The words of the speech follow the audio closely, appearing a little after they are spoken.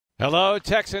Hello,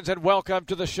 Texans, and welcome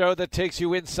to the show that takes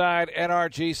you inside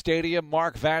NRG Stadium.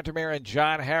 Mark Vandermeer and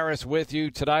John Harris with you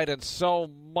tonight, and so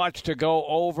much to go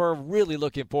over. Really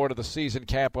looking forward to the season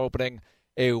camp opening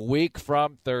a week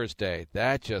from Thursday.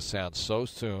 That just sounds so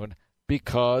soon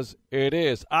because it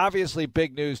is. Obviously,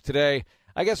 big news today,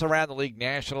 I guess, around the league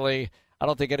nationally. I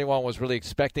don't think anyone was really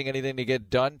expecting anything to get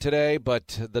done today,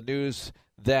 but the news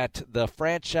that the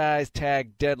franchise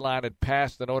tag deadline had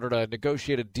passed in order to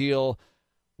negotiate a deal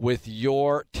with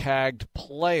your tagged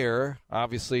player.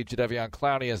 Obviously, Jadeveon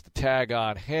Clowney has the tag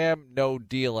on him. No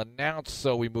deal announced,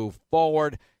 so we move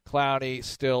forward. Clowney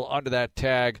still under that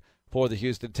tag for the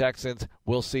Houston Texans.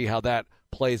 We'll see how that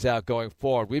plays out going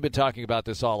forward. We've been talking about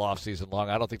this all offseason long.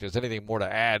 I don't think there's anything more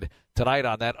to add tonight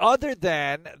on that other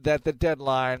than that the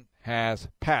deadline has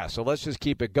passed. So let's just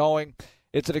keep it going.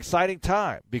 It's an exciting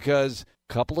time because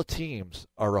a couple of teams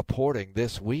are reporting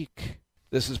this week.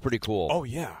 This is pretty cool. Oh,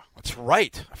 yeah. That's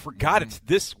right. I forgot it's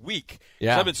this week.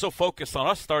 Yeah. I've been so focused on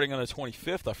us starting on the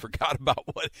 25th, I forgot about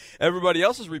what everybody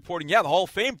else is reporting. Yeah, the Hall of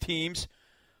Fame teams.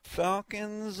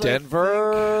 Falcons.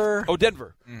 Denver. Oh,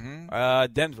 Denver.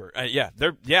 Mm-hmm. Denver.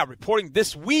 They're reporting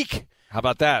this week. How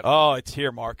about that? Oh, it's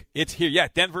here, Mark. It's here. Yeah,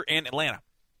 Denver and Atlanta.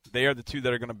 They are the two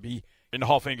that are going to be in the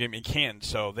Hall of Fame game in Canton,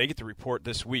 so they get to report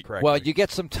this week, right? Well, you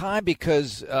get some time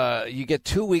because you get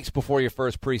 2 weeks before your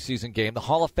first preseason game. The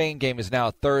Hall of Fame game is now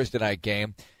a Thursday night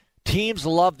game. Teams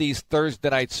love these Thursday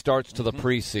night starts to the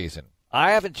preseason.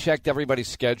 I haven't checked everybody's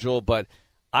schedule, but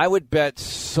I would bet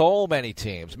so many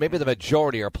teams, maybe the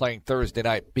majority, are playing Thursday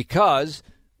night because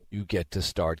you get to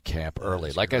start camp early.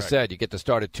 That's like correct. I said, you get to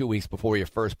start it 2 weeks before your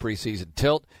first preseason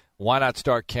tilt. Why not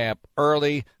start camp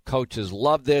early? Coaches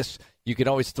love this. You can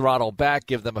always throttle back,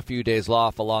 give them a few days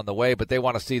off along the way, but they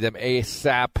want to see them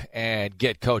ASAP and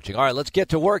get coaching. All right, let's get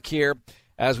to work here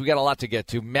as we got a lot to get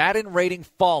to. Madden rating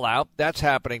fallout, that's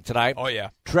happening tonight. Oh, yeah.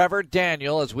 Trevor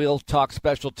Daniel, as we'll talk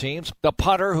special teams. The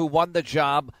punter who won the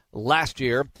job last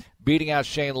year, beating out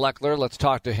Shane Leckler. Let's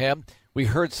talk to him. We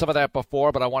heard some of that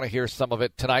before, but I want to hear some of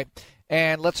it tonight.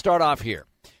 And let's start off here.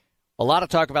 A lot of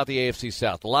talk about the AFC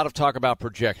South, a lot of talk about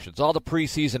projections. All the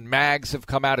preseason mags have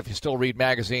come out. If you still read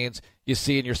magazines, you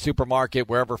see in your supermarket,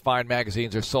 wherever fine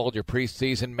magazines are sold, your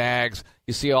preseason mags.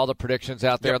 You see all the predictions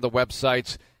out there on the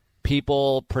websites,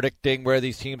 people predicting where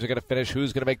these teams are going to finish,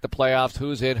 who's going to make the playoffs,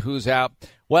 who's in, who's out.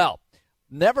 Well,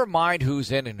 never mind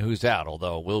who's in and who's out,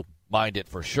 although we'll mind it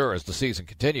for sure as the season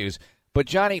continues. But,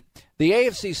 Johnny, the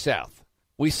AFC South,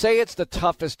 we say it's the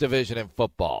toughest division in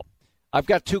football. I've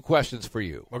got two questions for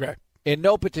you. Okay. In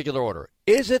no particular order.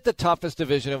 Is it the toughest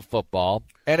division in football?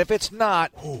 And if it's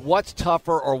not, what's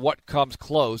tougher or what comes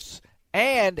close?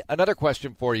 And another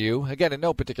question for you, again, in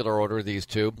no particular order, these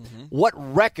two. What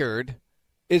record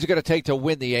is it going to take to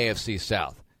win the AFC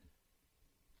South?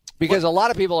 Because a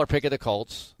lot of people are picking the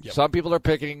Colts. Yep. Some people are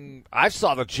picking – I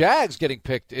saw the Jags getting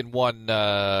picked in one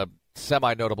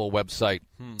semi-notable website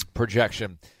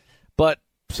projection. But –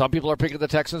 some people are picking the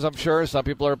Texans, I'm sure. Some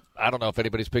people are, I don't know if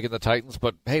anybody's picking the Titans,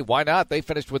 but hey, why not? They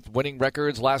finished with winning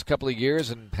records last couple of years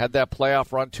and had that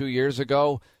playoff run 2 years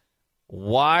ago.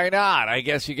 Why not? I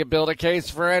guess you can build a case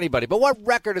for anybody. But what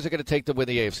record is it going to take to win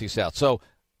the AFC South? So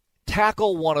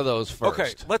tackle one of those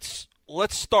first. Okay,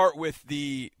 let's start with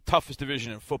the toughest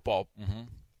division in football.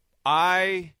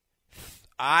 I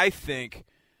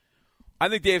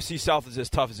think the AFC South is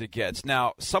as tough as it gets.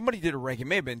 Now, somebody did a ranking. It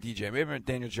may have been DJ. Maybe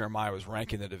Daniel Jeremiah was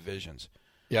ranking the divisions.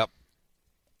 Yep.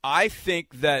 I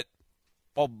think that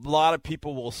a lot of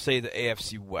people will say the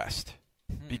AFC West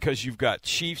because you've got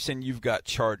Chiefs and you've got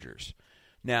Chargers.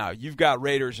 Now, you've got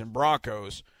Raiders and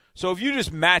Broncos. So if you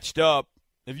just matched up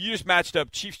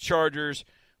Chiefs, Chargers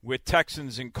with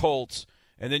Texans and Colts,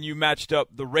 and then you matched up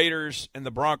the Raiders and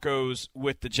the Broncos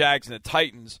with the Jags and the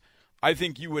Titans, I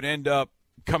think you would end up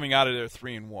coming out of there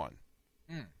 3-1.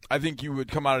 I think you would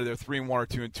come out of there 3-1 or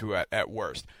 2-2 at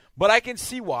worst. But I can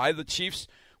see why the Chiefs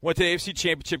went to the AFC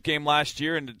Championship game last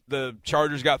year and the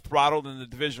Chargers got throttled in the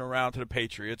divisional round to the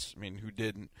Patriots. I mean, who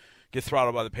didn't get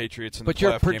throttled by the Patriots in the playoff game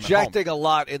at home? But you're projecting a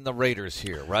lot in the Raiders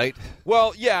here, right?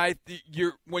 Well, yeah.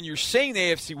 When you're saying the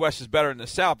AFC West is better than the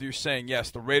South, you're saying,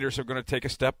 yes, the Raiders are going to take a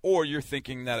step, or you're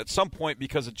thinking that at some point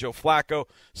because of Joe Flacco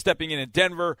stepping in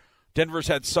Denver, Denver's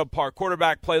had subpar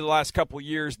quarterback play the last couple of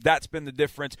years. That's been the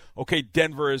difference. Okay,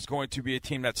 Denver is going to be a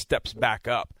team that steps back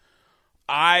up.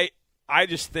 I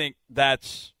just think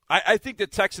I think the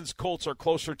Texans Colts are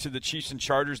closer to the Chiefs and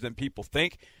Chargers than people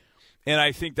think. And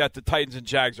I think that the Titans and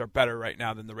Jags are better right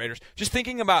now than the Raiders. Just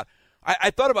thinking about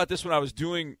I thought about this when I was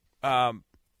doing I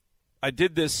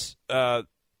did this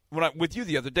with you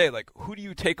the other day, like who do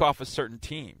you take off of certain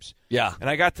teams? Yeah. And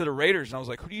I got to the Raiders and I was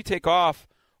like, who do you take off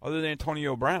other than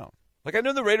Antonio Brown? Like, I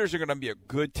know the Raiders are going to be a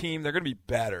good team. They're going to be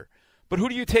better. But who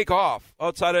do you take off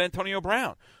outside of Antonio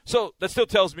Brown? So that still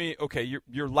tells me, okay,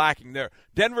 you're lacking there.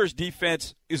 Denver's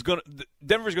defense is going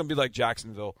to be like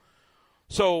Jacksonville.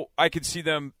 So I could see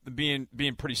them being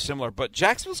pretty similar. But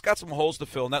Jacksonville's got some holes to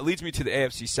fill, and that leads me to the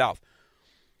AFC South.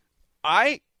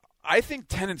 I think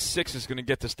 10-6 is going to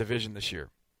get this division this year.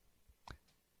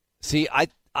 See,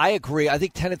 I agree. I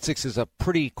think 10-6 is a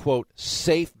pretty, quote,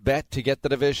 safe bet to get the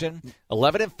division.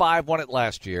 11-5 won it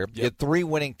last year. You had 3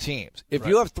 winning teams. If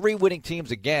you have 3 winning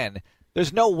teams again,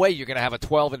 there's no way you're going to have a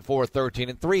 12-4,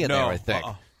 13-3 in there, I think.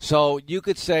 So you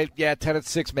could say,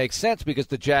 10-6 makes sense because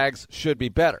the Jags should be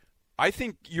better. I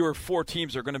think your 4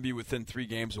 teams are going to be within 3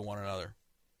 games of one another.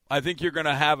 I think you're going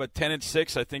to have a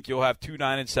 10-6. I think you'll have 2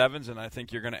 9-7s, and I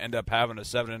think you're going to end up having a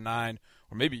 7-9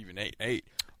 or maybe even 8-8.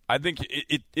 I think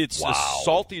it's a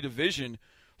salty division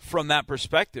from that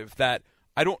perspective that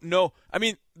I don't know. I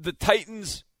mean, the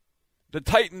Titans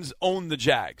own the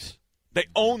Jags. They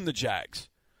own the Jags.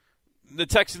 The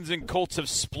Texans and Colts have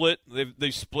split.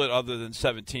 They've split other than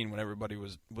 17 when everybody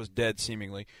was dead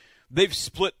seemingly. They've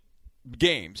split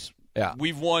games. Yeah.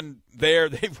 We've won there.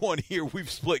 They've won here.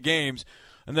 We've split games.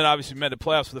 And then obviously made the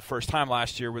playoffs for the first time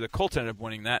last year where the Colts ended up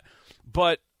winning that.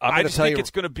 But I just think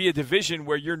it's going to be a division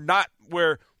where you're not –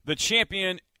 where – the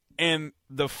champion and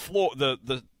the floor, the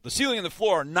ceiling and the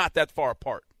floor are not that far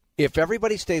apart. If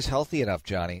everybody stays healthy enough,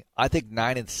 Johnny, I think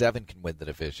 9-7 can win the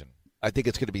division. I think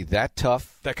it's going to be that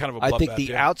tough. That kind of a bloodbath. I think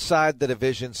the outside the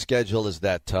division schedule is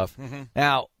that tough. Mm-hmm.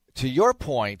 Now, to your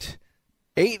point,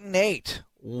 8-8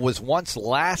 was once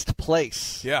last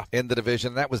place in the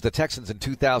division. That was the Texans in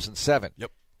 2007.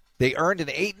 Yep. They earned an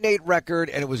 8-8 record,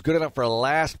 and it was good enough for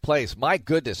last place. My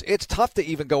goodness, it's tough to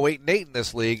even go 8-8 in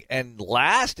this league. And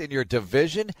last in your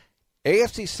division,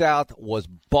 AFC South was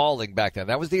balling back then.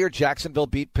 That was the year Jacksonville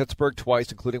beat Pittsburgh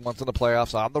twice, including once in the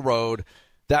playoffs on the road.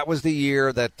 That was the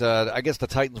year that I guess the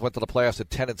Titans went to the playoffs at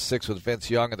 10-6 with Vince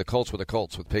Young, and the Colts were the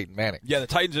Colts with Peyton Manning. Yeah, the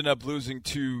Titans ended up losing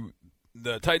to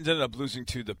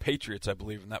the Patriots, I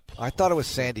believe, in that. I thought it was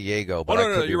San Diego. But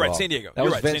no, you're right, San Diego. That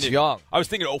was Vince Young. I was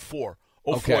thinking 04.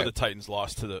 Okay. The Titans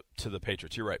lost to the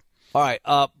Patriots. You're right. All right,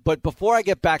 but before I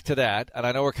get back to that, and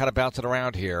I know we're kind of bouncing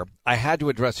around here, I had to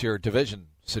address your division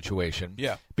situation.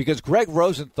 Yeah. Because Greg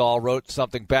Rosenthal wrote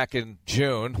something back in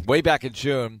June, way back in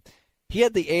June. He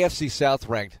had the AFC South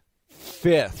ranked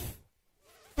 5th.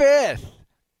 5th.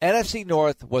 NFC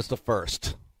North was the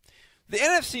first. The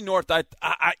NFC North, I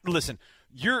listen.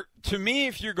 To me,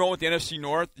 if you're going with the NFC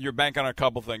North, you're banking on a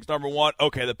couple things. Number one,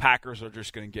 okay, the Packers are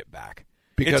just going to get back.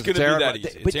 Because it's going to be that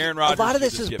easy. It's Aaron Rodgers. A lot of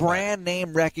this is brand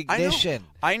name recognition.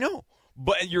 I know.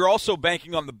 But you're also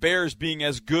banking on the Bears being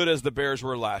as good as the Bears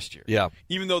were last year. Yeah.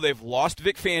 Even though they've lost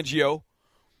Vic Fangio,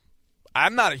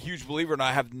 I'm not a huge believer, and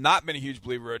I have not been a huge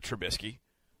believer at Trubisky.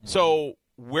 So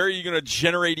where are you going to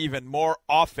generate even more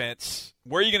offense?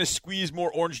 Where are you going to squeeze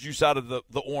more orange juice out of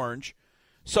the orange?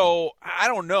 So I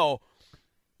don't know.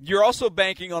 You're also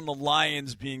banking on the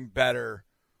Lions being better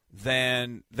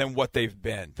than what they've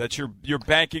been. That you're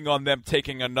banking on them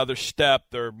taking another step.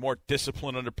 They're more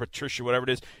disciplined under Patricia, whatever it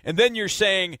is. And then you're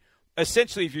saying,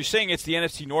 essentially, if you're saying it's the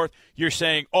NFC North, you're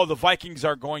saying, oh, the Vikings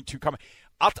are going to come.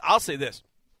 I'll say this.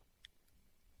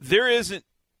 The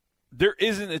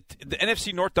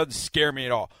NFC North doesn't scare me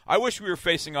at all. I wish we were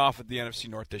facing off at the NFC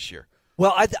North this year.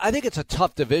 Well, I think it's a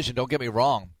tough division, don't get me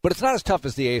wrong, but it's not as tough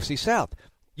as the AFC South.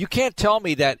 You can't tell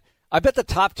me that. I bet the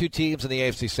top 2 teams in the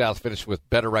AFC South finished with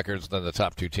better records than the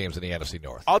top 2 teams in the NFC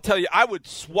North. I'll tell you, I would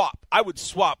swap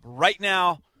right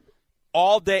now,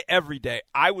 all day, every day.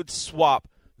 I would swap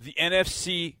the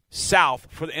NFC South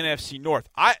for the NFC North.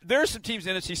 There are some teams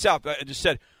in the NFC South that I just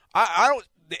said, I don't.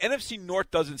 The NFC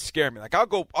North doesn't scare me. Like I'll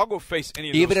go face any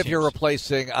of those Even if teams. you're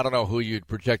replacing, I don't know who you'd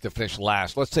project to finish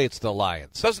last. Let's say it's the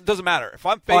Lions. Doesn't matter. If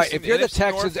I'm facing all right, if you're the NFC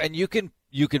Texans North, and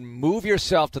you can move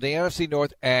yourself to the NFC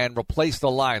North and replace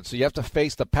the Lions, so you have to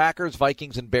face the Packers,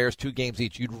 Vikings, and Bears 2 games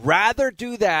each. You'd rather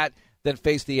do that than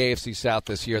face the AFC South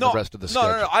this year and the rest of the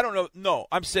schedule. No, I don't know. No,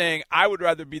 I'm saying I would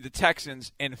rather be the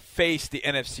Texans and face the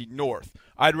NFC North.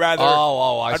 I'd rather.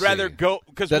 I'd rather go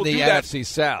because we'll the do NFC that,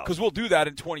 South. Because we'll do that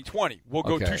in 2020. We'll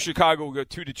go to Chicago. We'll go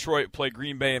to Detroit. Play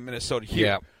Green Bay and Minnesota here.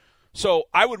 Yeah. So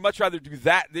I would much rather do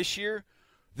that this year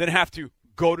than have to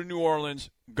go to New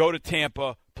Orleans, go to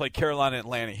Tampa, play Carolina and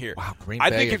Atlanta here. Wow, Green Bay I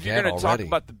think if you're going to talk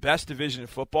about the best division in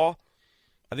football,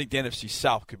 I think the NFC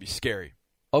South could be scary.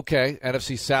 Okay,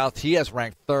 NFC South, he has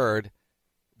ranked 3rd.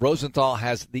 Rosenthal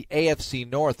has the AFC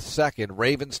North 2nd.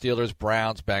 Ravens, Steelers,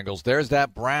 Browns, Bengals. There's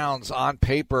that Browns on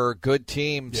paper, good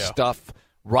team stuff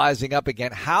rising up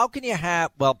again. How can you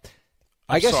have? Well,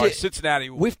 I guess Cincinnati.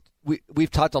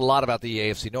 we've talked a lot about the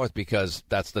AFC North because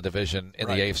that's the division in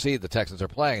the AFC. The Texans are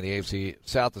playing. The AFC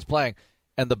South is playing.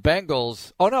 And the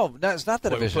Bengals – oh, no, it's not the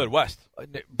division. We played West.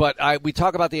 But we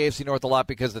talk about the AFC North a lot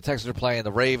because the Texans are playing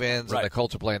the Ravens and the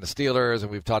Colts are playing the Steelers,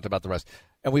 and we've talked about the rest.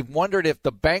 And we've wondered if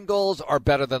the Bengals are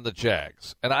better than the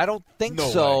Jags. And I don't think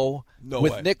so. No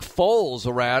with way. Nick Foles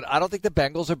around, I don't think the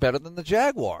Bengals are better than the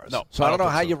Jaguars. No, so I don't know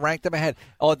how you rank them ahead.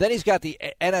 Oh, then he's got the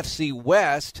NFC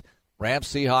West – Rams,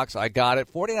 Seahawks, I got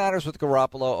it. 49ers with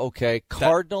Garoppolo, okay.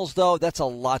 Cardinals, though, that's a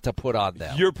lot to put on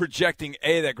them. You're projecting,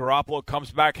 that Garoppolo comes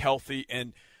back healthy.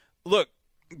 And, look,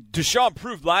 Deshaun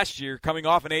proved last year, coming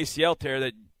off an ACL tear,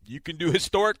 that you can do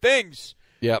historic things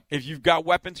if you've got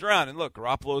weapons around. And, look,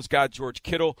 Garoppolo's got George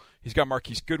Kittle. He's got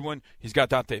Marquise Goodwin. He's got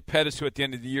Dante Pettis, who at the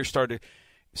end of the year started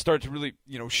to really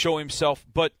show himself.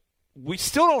 But we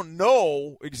still don't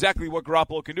know exactly what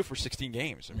Garoppolo can do for 16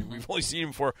 games. I mean, we've only seen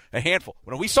him for a handful.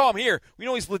 When we saw him here, we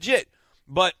know he's legit.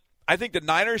 But I think the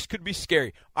Niners could be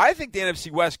scary. I think the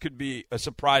NFC West could be a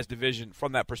surprise division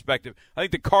from that perspective. I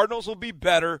think the Cardinals will be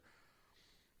better.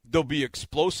 They'll be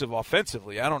explosive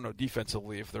offensively. I don't know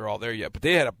defensively if they're all there yet. But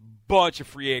they had a bunch of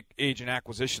free agent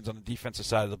acquisitions on the defensive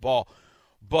side of the ball.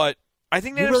 But I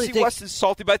think the NFC West is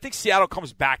salty. But I think Seattle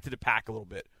comes back to the pack a little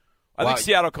bit. I think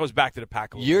Seattle comes back to the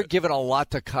pack a little bit. You're giving a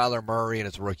lot to Kyler Murray in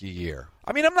his rookie year.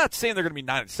 I mean, I'm not saying they're going to be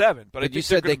 9-7, but I think you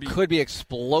said they could be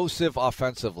explosive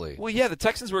offensively. Well, yeah, the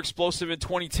Texans were explosive in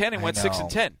 2010 and went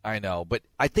 6-10. I know, but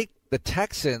I think the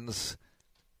Texans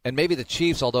and maybe the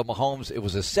Chiefs, although Mahomes, it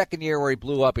was his second year where he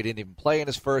blew up. He didn't even play in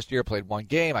his first year, played one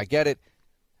game. I get it.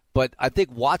 But I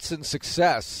think Watson's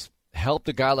success helped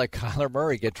a guy like Kyler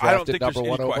Murray get drafted number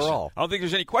one overall. I don't think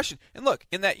there's any question. And look,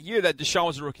 in that year that Deshaun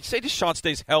was a rookie, say Deshaun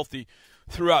stays healthy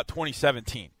throughout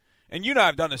 2017, and you and I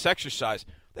have done this exercise,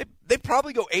 they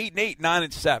probably go 8-8,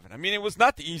 9-7. I mean, it was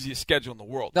not the easiest schedule in the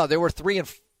world. No, they were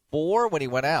 3-4 when he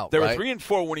went out. They were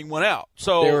 3-4 when he went out.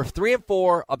 So they were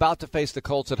 3-4, about to face the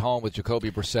Colts at home with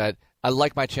Jacoby Brissett. I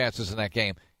like my chances in that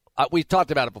game. We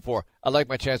talked about it before. I like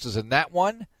my chances in that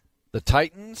one. The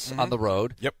Titans on the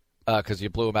road. Yep. Because you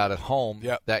blew them out at home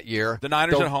that year. The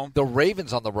Niners at home. The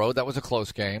Ravens on the road. That was a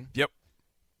close game. Yep.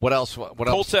 What else?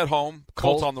 Colts at home.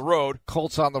 Colts on the road.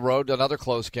 Colts on the road. Another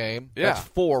close game. Yeah. That's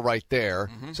 4 right there.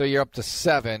 So you're up to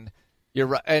 7. You're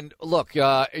right. And look,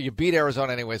 you beat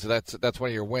Arizona anyway, so that's one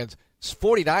of your wins.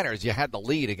 49ers, you had the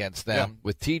lead against them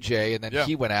with TJ, and then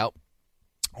he went out.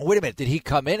 Oh, wait a minute. Did he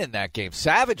come in that game?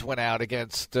 Savage went out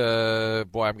against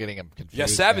I'm getting him confused. Yeah,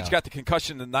 Savage got the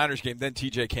concussion in the Niners game, then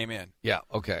TJ came in. Yeah,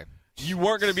 okay. You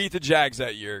weren't going to beat the Jags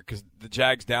that year because the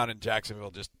Jags down in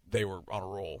Jacksonville, they were on a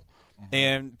roll.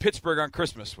 And Pittsburgh on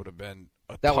Christmas would have been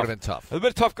tough. That would have been tough. It would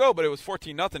have been a tough go, but it was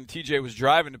 14-0. TJ was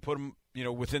driving to put him,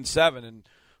 within 7, and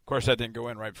of course that didn't go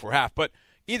in right before half. But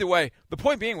either way, the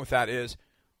point being with that is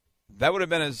that would have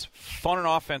been as fun an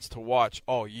offense to watch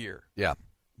all year. Yeah.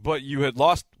 But you had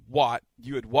lost Watt.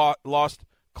 You had lost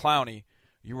Clowney.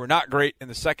 You were not great in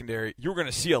the secondary. You were going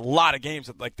to see a lot of games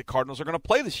that the Cardinals are going to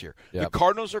play this year. Yep. The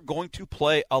Cardinals are going to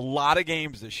play a lot of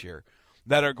games this year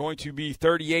that are going to be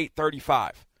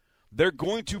 38-35. They're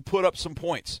going to put up some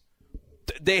points.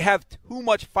 They have too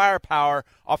much firepower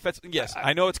offensively. Yes,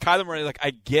 I know it's Kyler Murray.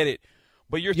 I get it.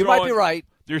 But you might be right.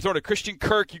 You're throwing to Christian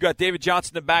Kirk. You got David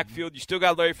Johnson in the backfield. You still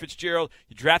got Larry Fitzgerald.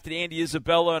 You drafted Andy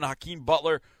Isabella and Hakeem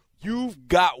Butler. You've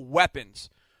got weapons.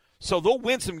 So they'll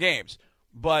win some games.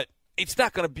 But it's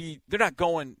not going to be – they're not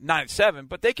going 9-7,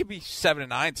 but they could be 7-9,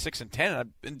 6-10,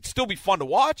 and still be fun to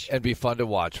watch. And be fun to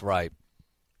watch, right.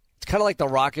 It's kind of like the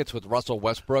Rockets with Russell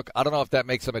Westbrook. I don't know if that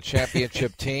makes them a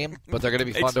championship team, but they're going to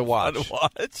be fun to watch. Fun to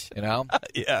watch.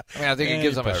 Yeah. I mean, I think it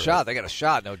gives them a shot. They got a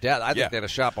shot, no doubt. I think they had a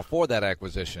shot before that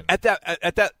acquisition. At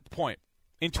that point,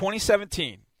 in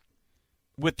 2017,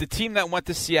 with the team that went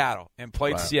to Seattle and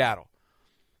played Seattle,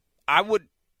 I would,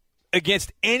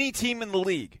 against any team in the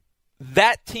league,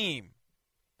 that team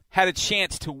had a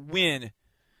chance to win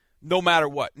no matter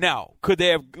what. Now, were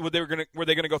they going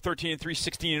to go 13-3,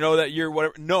 16-0 that year,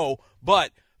 whatever? No,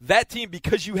 but that team,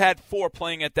 because you had 4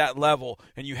 playing at that level,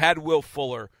 and you had Will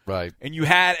Fuller, right, and you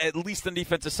had, at least on the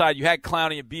defensive side, you had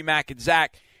Clowney and B-Mac and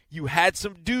Zach, you had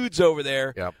some dudes over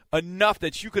there enough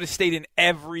that you could have stayed in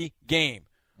every game.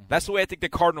 That's the way I think the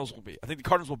Cardinals will be. I think the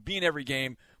Cardinals will be in every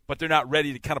game, but they're not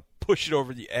ready to kind of push it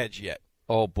over the edge yet.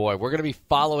 Oh, boy. We're going to be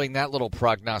following that little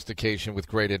prognostication with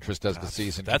great interest as the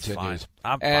season continues. Fine.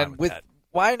 I'm fine with that.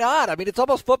 Why not? I mean, it's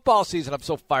almost football season. I'm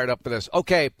so fired up for this.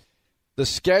 Okay, the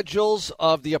schedules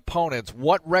of the opponents.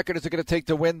 What record is it going to take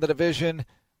to win the division?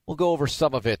 We'll go over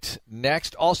some of it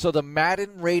next. Also, the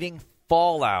Madden rating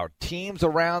fallout. Teams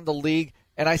around the league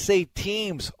And I say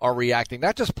teams are reacting,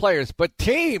 not just players, but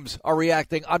teams are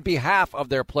reacting on behalf of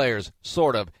their players,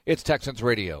 sort of. It's Texans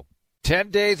Radio.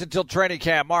 10 days until training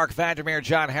camp. Mark Vandermeer,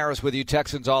 John Harris with you.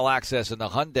 Texans All Access in the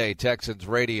Hyundai Texans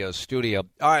Radio studio.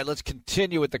 All right, let's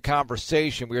continue with the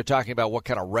conversation. We were talking about what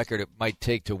kind of record it might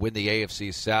take to win the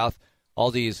AFC South.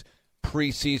 All these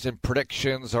preseason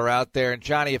predictions are out there. And,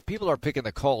 Johnny, if people are picking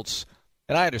the Colts,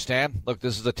 and I understand, look,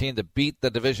 this is a team that beat the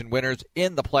division winners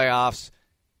in the playoffs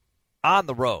on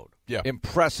the road. Yeah.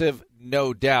 Impressive,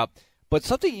 no doubt. But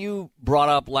something you brought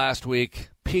up last week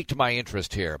piqued my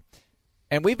interest here.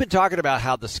 And we've been talking about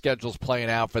how the schedule's playing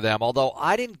out for them, although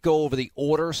I didn't go over the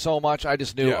order so much. I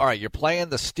just knew, all right, you're playing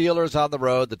the Steelers on the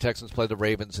road. The Texans play the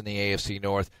Ravens in the AFC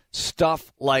North.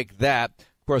 Stuff like that.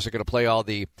 Of course, they're going to play all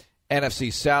the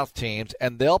NFC South teams,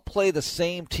 and they'll play the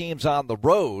same teams on the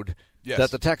road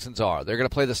that the Texans are. They're going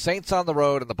to play the Saints on the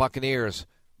road and the Buccaneers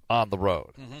on the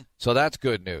road. Mm-hmm. So that's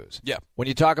good news. Yeah. When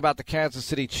you talk about the Kansas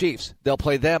City Chiefs, they'll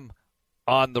play them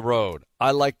on the road.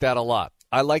 I like that a lot.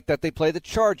 I like that they play the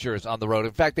Chargers on the road.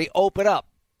 In fact, they open up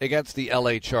against the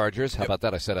L.A. Chargers. How about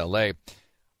that? I said L.A.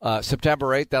 September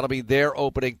 8th, that'll be their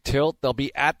opening tilt. They'll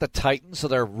be at the Titans, so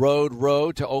they're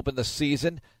road to open the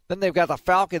season. Then they've got the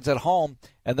Falcons at home,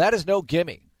 and that is no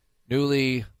gimme.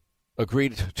 Newly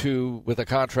agreed to with a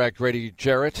contract, Grady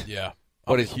Jarrett. Yeah,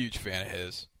 I'm a huge fan of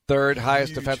his. Third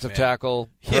highest defensive tackle,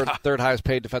 third highest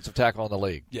paid defensive tackle in the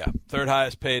league. Yeah, third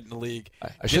highest paid in the league.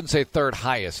 I shouldn't say third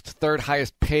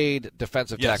highest paid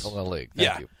defensive tackle in the league.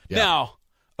 Thank you. Yeah. Now,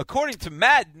 according to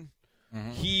Madden,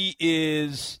 he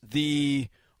is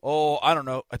I don't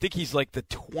know. I think he's like the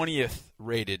 20th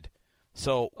rated.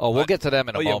 So we'll get to them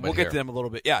in a moment. We'll get to them a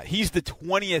little bit. Yeah, he's the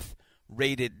 20th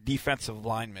rated defensive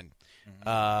lineman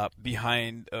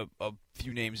behind a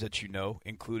few names that you know,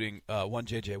 including one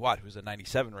J.J. Watt, who's a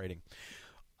 97 rating.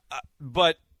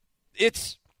 But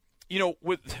it's,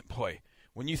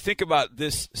 when you think about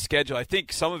this schedule, I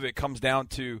think some of it comes down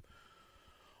to,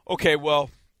 okay,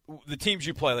 well, the teams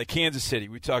you play, like Kansas City,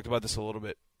 we talked about this a little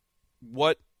bit.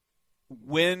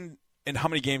 When, and how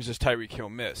many games does Tyreek Hill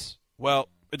miss? Well,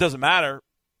 it doesn't matter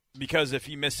because if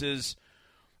he misses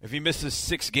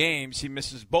 6 games, he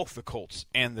misses both the Colts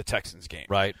and the Texans game.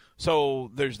 Right.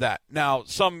 So there's that. Now,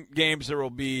 some games there will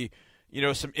be,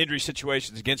 some injury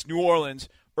situations against New Orleans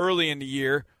early in the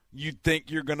year. You'd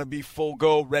think you're going to be full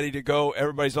go, ready to go.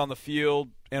 Everybody's on the field,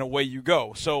 and away you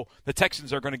go. So the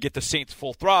Texans are going to get the Saints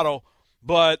full throttle,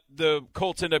 but the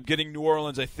Colts end up getting New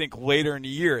Orleans, I think, later in the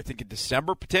year. I think in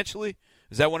December, potentially.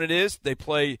 Is that when it is? They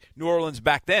play New Orleans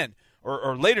back then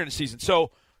or later in the season. So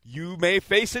you may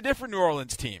face a different New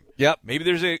Orleans team. Yep. Maybe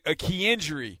there's a key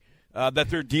injury that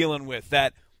they're dealing with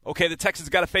that, okay, the Texans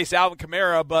got to face Alvin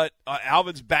Kamara, but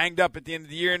Alvin's banged up at the end of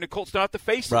the year, and the Colts don't have to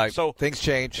face him. Right. So things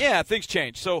change. Yeah, things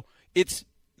change. So it's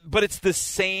the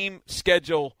same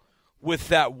schedule with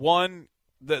that one,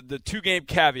 the 2-game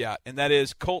caveat, and that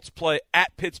is Colts play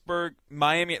at Pittsburgh,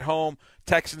 Miami at home,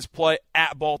 Texans play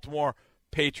at Baltimore,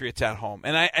 Patriots at home.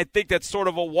 And I think that's sort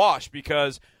of a wash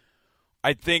because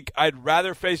I think I'd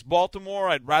rather face Baltimore,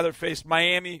 I'd rather face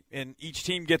Miami, and each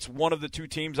team gets one of the two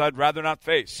teams I'd rather not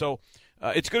face. So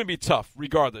it's going to be tough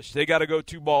regardless. They got to go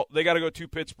to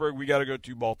Pittsburgh, we got to go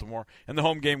to Baltimore, and the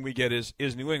home game we get is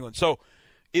New England. So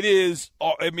it is,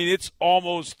 it's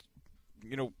almost,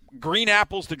 green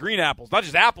apples to green apples, not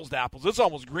just apples to apples. It's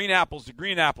almost green apples to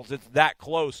green apples. It's that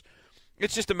close.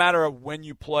 It's just a matter of when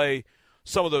you play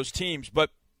some of those teams. But,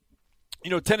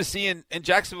 Tennessee and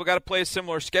Jacksonville got to play a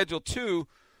similar schedule too,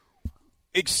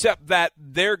 except that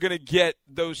they're going to get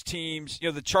those teams,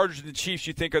 the Chargers and the Chiefs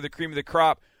you think are the cream of the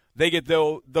crop, they get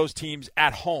those teams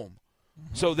at home.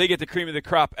 So they get the cream of the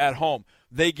crop at home.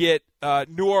 They get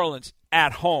New Orleans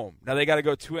at home. Now they got to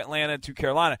go to Atlanta and to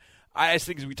Carolina. I just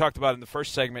think, as we talked about in the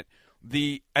first segment,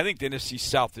 I think the NFC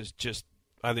South is just,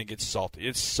 I think it's salty.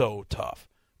 It's so tough.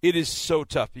 It is so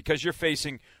tough because you're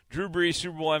facing Drew Brees,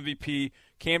 Super Bowl MVP,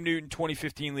 Cam Newton,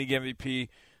 2015 League MVP.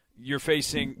 You're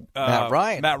facing Matt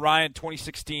Ryan,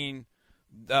 2016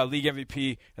 League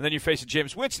MVP. And then you're facing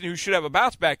Jameis Winston, who should have a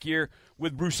bounce-back year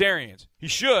with Bruce Arians. He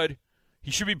should. He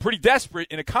should be pretty desperate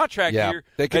in a contract year.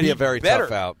 They could be a very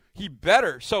tough out. He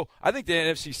better. So I think the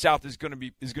NFC South is going to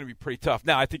be pretty tough.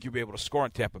 Now I think you'll be able to score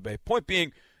in Tampa Bay. Point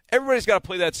being, everybody's got to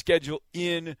play that schedule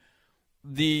in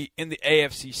the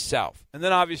AFC South, and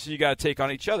then obviously you got to take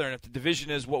on each other. And if the division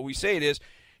is what we say it is,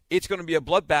 it's going to be a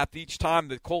bloodbath each time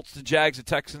the Colts, the Jags, the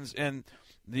Texans, and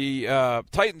the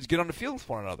Titans get on the field with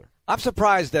one another. I'm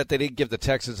surprised that they didn't give the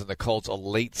Texans and the Colts a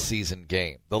late season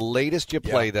game. The latest you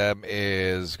play them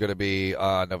is going to be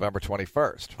November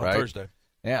 21st, right? On Thursday.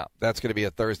 Yeah, that's going to be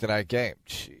a Thursday night game.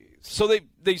 Jeez. So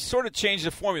they sort of changed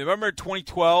the formula. Remember in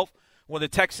 2012 when the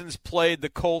Texans played the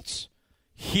Colts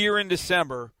here in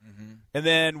December, and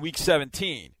then Week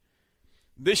 17.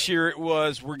 This year it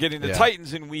was we're getting the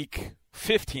Titans in Week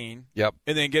 15, and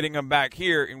then getting them back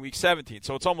here in Week 17.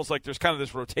 So it's almost like there's kind of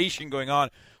this rotation going on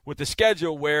with the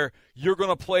schedule where you're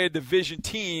going to play a division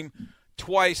team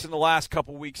twice in the last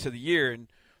couple weeks of the year, and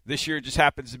this year it just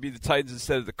happens to be the Titans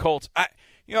instead of the Colts.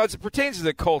 As it pertains to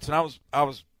the Colts, and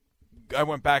I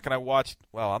went back and I watched.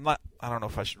 Well, I don't know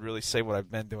if I should really say what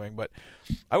I've been doing, but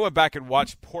I went back and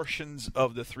watched portions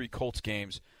of the 3 Colts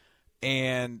games,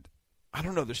 and I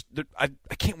don't know. I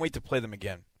can't wait to play them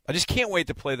again. I just can't wait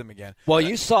to play them again. Well,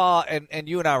 you saw, and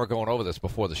you and I were going over this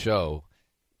before the show,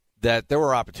 that there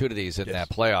were opportunities in that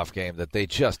playoff game that they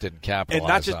just didn't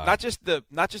capitalize on. Not just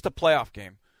the playoff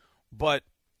game, but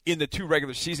in the 2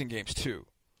 regular season games too,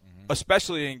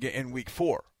 especially in Week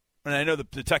 4. And I know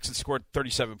the Texans scored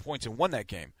 37 points and won that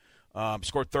game.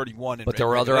 Scored 31. But there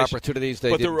were other opportunities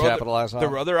they didn't capitalize on? There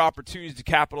were other opportunities to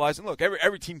capitalize. And look,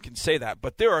 every team can say that,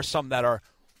 but there are some that are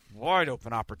wide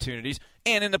open opportunities.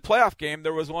 And in the playoff game,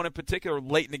 there was one in particular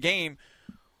late in the game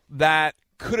that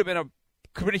could have been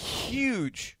a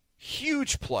huge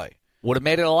play. Would have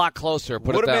made it a lot closer,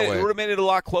 put it that way. Would have made it a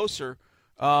lot closer.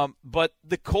 But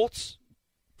the Colts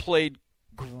played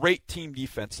great team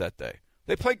defense that day.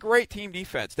 They played great team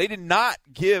defense. They did not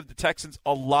give the Texans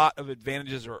a lot of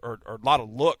advantages or a lot of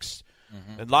looks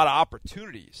and a lot of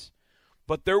opportunities.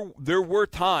 But there were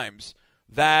times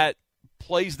that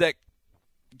plays that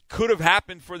could have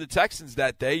happened for the Texans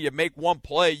that day. You make one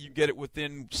play, you get it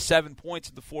within 7 points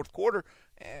in the fourth quarter.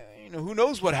 Who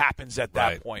knows what happens at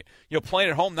that point?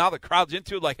 Playing at home now, the crowd's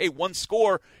into it like, hey, one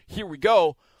score, here we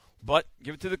go. But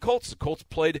give it to the Colts. The Colts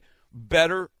played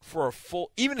better for a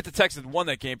full – even if the Texans won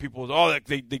that game, people was,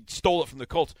 they stole it from the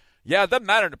Colts. Yeah, it doesn't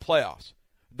matter in the playoffs.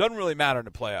 It doesn't really matter in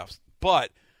the playoffs.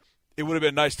 But it would have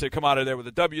been nice to come out of there with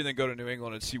a W and then go to New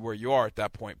England and see where you are at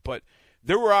that point. But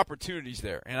there were opportunities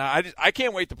there, and I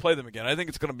can't wait to play them again. I think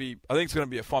it's going to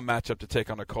be a fun matchup to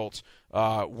take on the Colts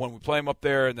when we play them up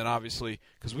there, and then obviously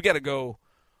because we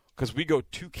go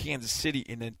to Kansas City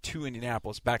and then to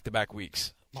Indianapolis back-to-back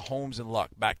weeks. Mahomes and Luck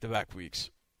back-to-back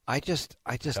weeks. I just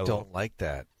don't like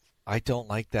that. I don't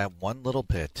like that one little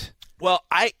bit. Well,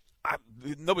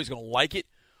 nobody's going to like it,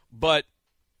 but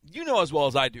you know as well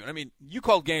as I do. I mean, you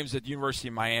called games at the University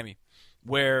of Miami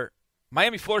where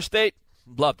Miami, Florida State,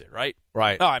 loved it, right?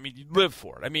 Right. No, I mean, you live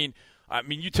for it. I mean,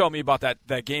 you tell me about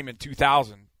that game in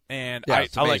 2000, and I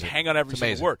like hang on every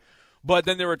single word. But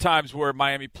then there were times where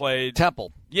Miami played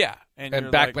Temple. Yeah,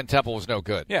 and back when Temple was no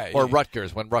good. Yeah, or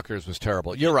Rutgers when Rutgers was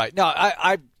terrible. You're right. No,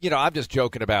 I'm just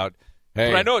joking about.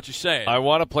 Hey, but I know what you're saying. I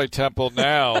want to play Temple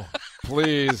now,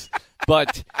 please.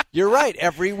 But you're right.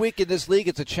 Every week in this league,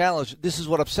 it's a challenge. This is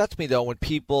what upsets me though when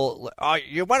people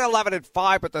you went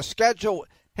 11-5, but the schedule.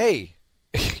 Hey.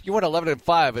 You went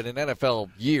 11-5 in an NFL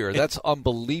year. That's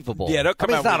unbelievable. Yeah,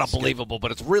 it's not unbelievable,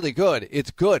 but it's really good.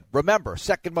 It's good. Remember,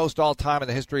 second most all-time in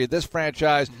the history of this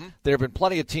franchise. There have been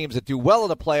plenty of teams that do well in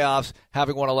the playoffs,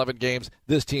 having won 11 games.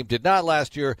 This team did not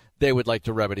last year. They would like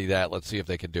to remedy that. Let's see if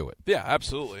they can do it. Yeah,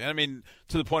 absolutely. I mean,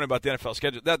 to the point about the NFL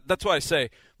schedule, that's why I say,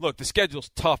 look, the schedule's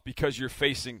tough because you're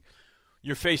facing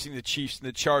the Chiefs and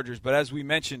the Chargers. But as we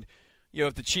mentioned,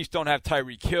 if the Chiefs don't have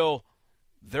Tyreek Hill,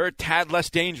 they're a tad less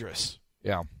dangerous.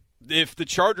 Yeah. If the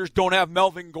Chargers don't have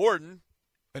Melvin Gordon,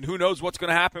 and who knows what's going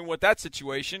to happen with that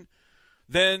situation,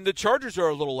 then the Chargers are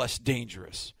a little less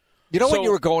dangerous. When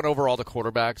you were going over all the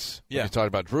quarterbacks, you talked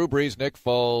about Drew Brees, Nick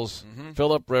Foles,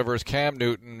 Phillip Rivers, Cam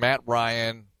Newton, Matt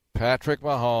Ryan, Patrick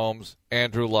Mahomes,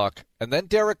 Andrew Luck, and then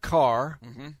Derek Carr,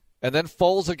 and then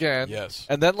Foles again, yes,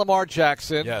 and then Lamar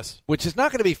Jackson, yes, which is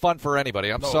not going to be fun for anybody.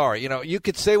 I'm sorry. You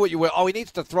could say what you will. Oh, he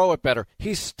needs to throw it better.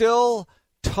 He's still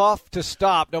tough to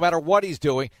stop no matter what he's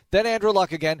doing. Then Andrew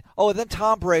Luck again. Oh, and then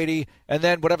Tom Brady, and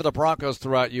then whatever the Broncos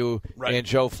throw at you, and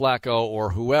Joe Flacco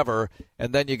or whoever.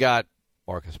 And then you got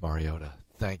Marcus Mariota.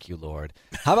 Thank you, Lord.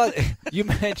 How about you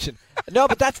mentioned – no,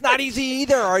 but that's not easy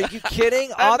either. Are you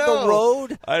kidding? On the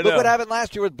road? Look what happened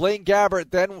last year with Blaine Gabbert,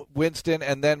 then Winston,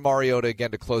 and then Mariota again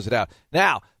to close it out.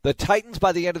 Now, the Titans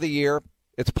by the end of the year,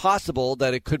 it's possible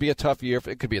that it could be a tough year.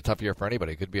 It could be a tough year for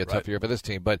anybody. It could be a tough year for this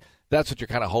team. But that's what you're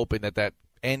kind of hoping that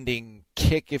ending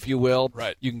kick, if you will.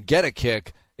 Right. You can get a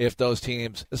kick if those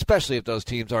teams, especially if those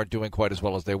teams aren't doing quite as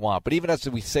well as they want. But even as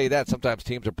we say that, sometimes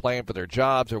teams are playing for their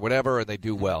jobs or whatever, and they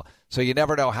do well. So you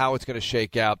never know how it's going to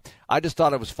shake out. I just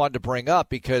thought it was fun to bring up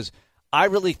because I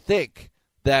really think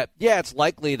that, it's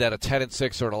likely that a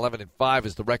 10-6 or an 11-5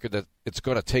 is the record that it's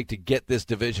going to take to get this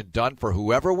division done for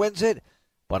whoever wins it.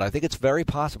 But I think it's very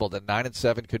possible that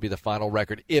 9-7 could be the final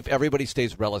record if everybody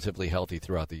stays relatively healthy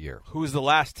throughout the year. Who was the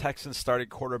last Texans starting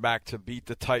quarterback to beat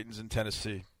the Titans in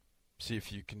Tennessee? See if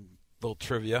you can, little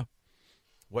trivia.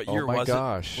 What year was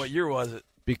gosh. it? What year was it?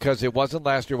 Because it wasn't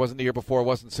last year, wasn't the year before, it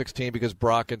wasn't 16 because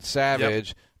Brock and Savage.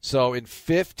 Yep. So in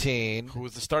 15. Who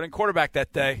was the starting quarterback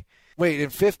that day? Wait, in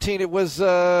 15 it was,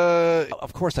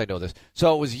 of course I know this.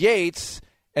 So it was Yates,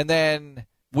 and then,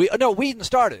 Whedon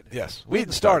started. Yes.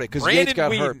 Whedon started because Yates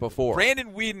got hurt before.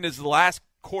 Brandon Whedon is the last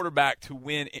quarterback to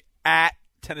win at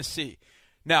Tennessee.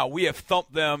 Now, we have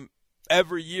thumped them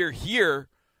every year here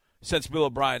since Bill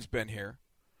O'Brien's been here.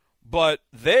 But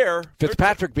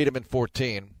Fitzpatrick beat him in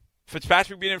 14.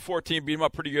 Fitzpatrick beat him in 14, beat him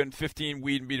up pretty good. In 15,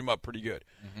 Whedon beat him up pretty good.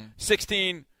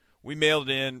 16, we mailed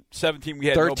it in. 17, we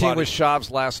had 13 nobody. was Schaub's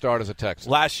last start as a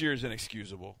Texan. Last year is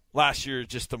inexcusable. Last year,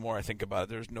 just the more I think about it,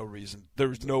 there's no reason. There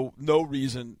was no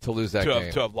reason to lose that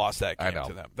game. To have lost that game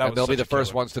to them. And they'll be the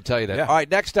first ones to tell you that. Yeah. All right,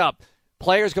 next up,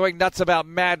 players going nuts about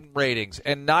Madden ratings,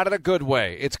 and not in a good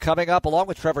way. It's coming up along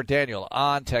with Trevor Daniel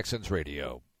on Texans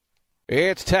Radio.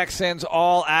 It's Texans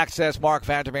All Access. Mark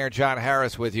Vandermeer and John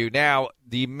Harris with you. Now,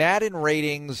 the Madden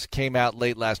ratings came out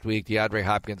late last week. DeAndre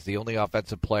Hopkins, the only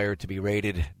offensive player to be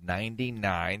rated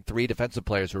 99. 3 defensive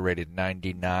players were rated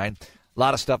 99. A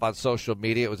lot of stuff on social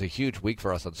media. It was a huge week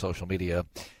for us on social media,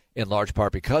 in large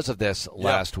part because of this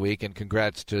last week. And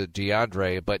congrats to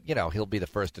DeAndre. But, he'll be the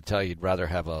first to tell you he'd rather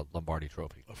have a Lombardi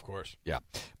trophy. Of course. Yeah.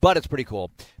 But it's pretty cool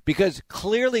because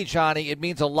clearly, Johnny, it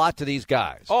means a lot to these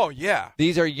guys. Oh, yeah.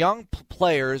 These are young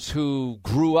players who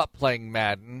grew up playing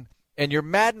Madden. And your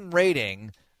Madden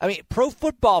rating, Pro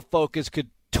Football Focus could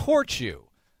torch you.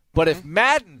 But if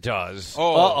Madden does,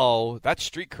 that's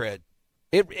street cred.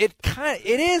 It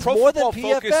is Pro more than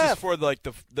Football PFF. Focus is for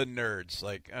the nerds.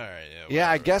 Like, all right, yeah,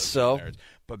 I guess so. Nerds.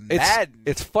 But Madden,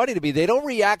 it's funny to me. They don't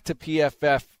react to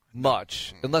PFF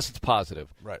much unless it's positive.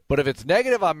 Right. But if it's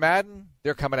negative on Madden,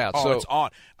 they're coming out. Oh, so it's on.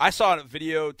 I saw a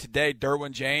video today,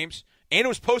 Derwin James, and it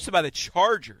was posted by the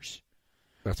Chargers.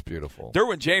 That's beautiful.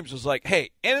 Derwin James was like,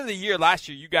 hey, end of the year last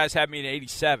year, you guys had me at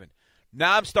 87.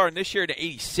 Now I'm starting this year at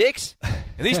 86.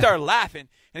 And he started laughing,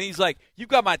 and he's like, you've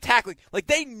got my tackling. Like,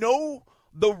 they know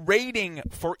the rating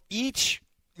for each,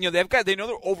 they know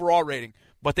their overall rating,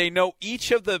 but they know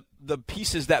each of the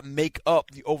pieces that make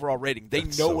up the overall rating. They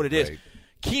know what it is.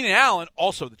 Keenan Allen,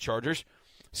 also the Chargers,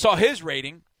 saw his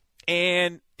rating,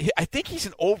 and I think he's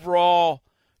an overall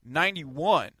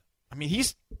 91.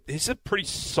 He's a pretty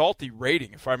salty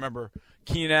rating, if I remember.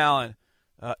 Keenan Allen,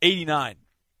 89.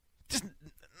 Just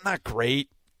not great.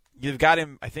 You've got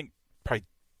him, I think, probably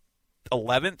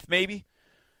 11th, maybe.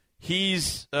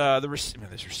 He's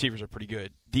these receivers are pretty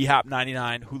good. D-Hop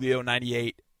 99, Julio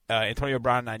 98, Antonio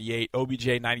Brown 98, OBJ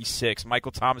 96,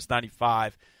 Michael Thomas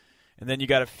 95, and then you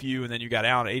got a few, and then you got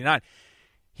Allen 89.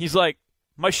 He's like,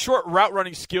 my short route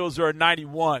running skills are a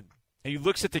 91, and he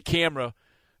looks at the camera,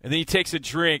 and then he takes a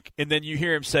drink, and then you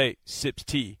hear him say, sips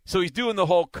tea. So he's doing the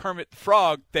whole Kermit the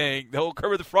Frog thing, the whole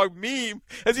Kermit the Frog meme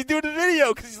as he's doing the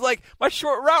video, because he's like, my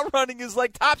short route running is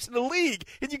like tops in the league,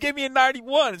 and you gave me a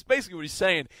 91. It's basically what he's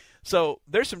saying. So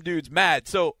there's some dudes mad.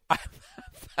 So I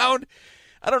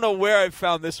don't know where I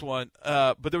found this one,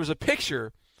 but there was a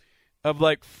picture of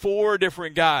like 4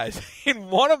 different guys.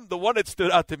 And the one that stood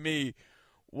out to me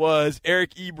was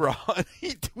Eric Ebron. He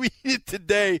tweeted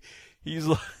today, he's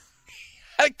like,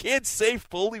 I can't say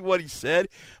fully what he said,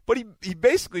 but he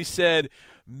basically said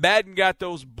Madden got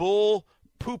those bull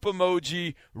poop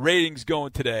emoji ratings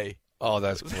going today. Oh,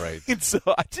 that's great. And so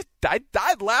I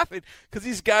died laughing because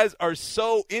these guys are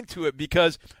so into it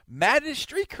because Madden is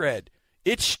street cred.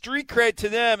 It's street cred to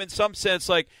them in some sense.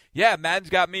 Like, yeah,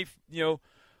 Madden's got me,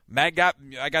 I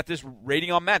got this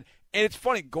rating on Madden. And it's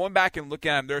funny, going back and looking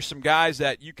at them, there are some guys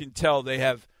that you can tell they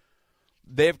have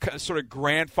sort of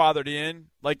grandfathered in.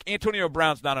 Like Antonio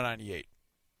Brown's not a 98.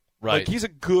 Right. Like he's a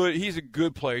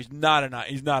good player. He's not a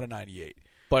 98.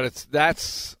 But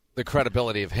that's the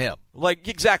credibility of him. Like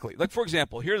exactly. Like for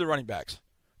example, here are the running backs.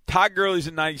 Todd Gurley's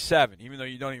a 97, even though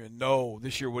you don't even know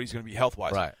this year what he's going to be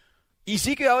health-wise. Right.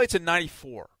 Ezekiel Elliott's a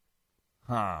 94.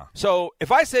 Huh. So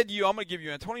if I said to you, I'm going to give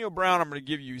you Antonio Brown, I'm going to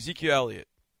give you Ezekiel Elliott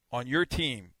on your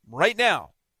team right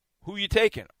now, who are you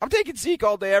taking? I'm taking Zeke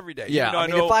all day, every day. Yeah,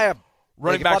 if I have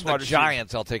running backs, if I'm the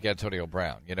Giants, I'll take Antonio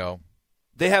Brown,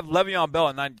 They have Le'Veon Bell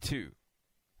at 92.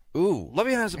 Ooh.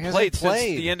 Le'Veon hasn't played since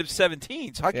the end of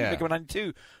 17, so how can you make him a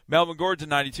 92? Melvin Gordon's a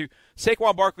 92.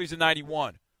 Saquon Barkley's a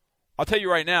 91. I'll tell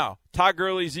you right now, Todd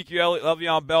Gurley, Ezekiel Elliott,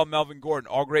 Le'Veon Bell, Melvin Gordon,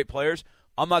 all great players.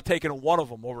 I'm not taking one of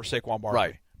them over Saquon Barkley.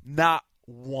 Right. Not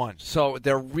one. So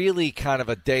they're really kind of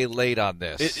a day late on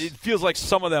this. It feels like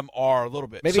some of them are a little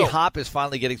bit. Maybe Hop is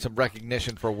finally getting some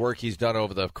recognition for work he's done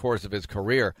over the course of his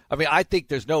career. I mean, I think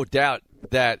there's no doubt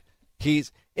that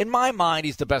in my mind,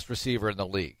 he's the best receiver in the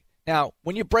league. Now,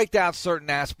 when you break down certain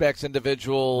aspects,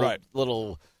 individual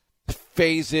little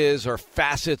phases or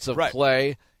facets of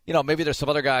play, maybe there's some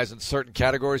other guys in certain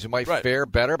categories who might fare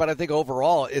better, but I think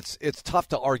overall it's tough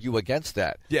to argue against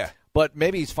that. Yeah. But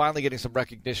maybe he's finally getting some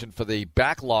recognition for the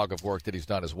backlog of work that he's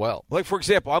done as well. Like, for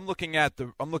example, I'm looking at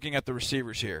the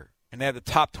receivers here, and they have the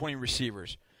top 20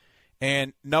 receivers.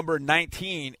 And number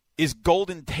 19 is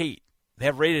Golden Tate. They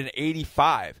have rated an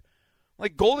 85.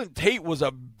 Like, Golden Tate was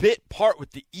a bit part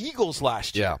with the Eagles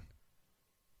last year. Yeah.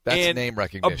 That's name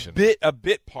recognition. A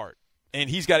bit part. And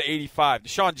he's got an 85.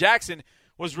 Deshaun Jackson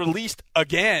was released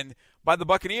again by the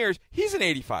Buccaneers. He's an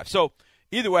 85. So,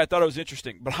 either way, I thought it was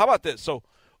interesting. But how about this? So,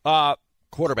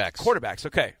 quarterbacks.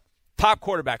 Okay. Top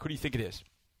quarterback, who do you think it is?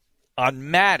 On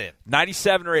Madden.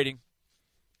 97 rating.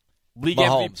 League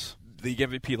Mahomes. League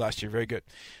MVP last year. Very good.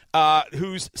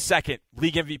 Who's second?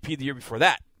 League MVP the year before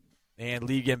that. And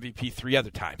League MVP 3 other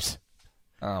times.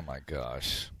 Oh, my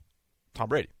gosh. Tom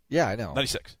Brady. Yeah, I know.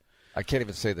 96. I can't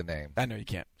even say the name. I know you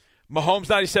can't. Mahomes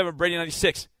 97, Brady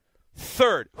 96.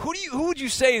 Third. Who would you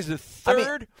say is the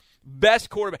third best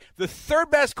quarterback? The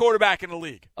third best quarterback in the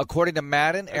league. According to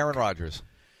Madden, Aaron Rodgers.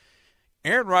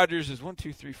 Aaron Rodgers is 1,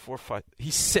 2, 3, 4, 5.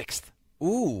 He's sixth.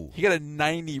 Ooh. He got a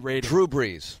 90 rating. Drew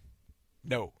Brees.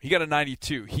 No, he got a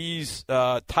 92. He's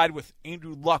tied with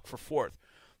Andrew Luck for fourth.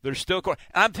 They're still going.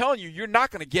 And I'm telling you, you're not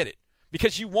going to get it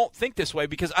because you won't think this way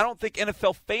because I don't think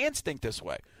NFL fans think this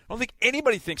way. I don't think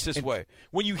anybody thinks this way.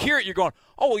 When you hear it, you're going,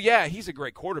 oh, well, yeah, he's a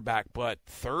great quarterback, but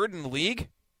third in the league?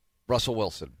 Russell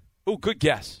Wilson. Oh, good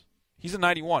guess. He's a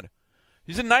 91.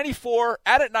 He's a 94,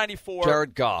 at 94.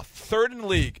 Jared Goff. Third in the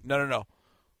league. No.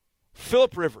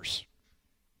 Phillip Rivers.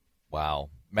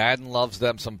 Wow. Madden loves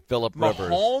them some Phillip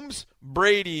Rivers. Mahomes,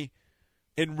 Brady,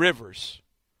 and Rivers.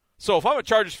 So if I'm a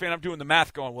Chargers fan, I'm doing the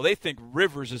math going, well, they think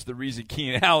Rivers is the reason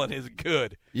Keenan Allen is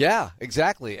good. Yeah,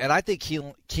 exactly. And I think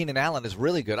Keenan Allen is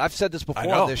really good. I've said this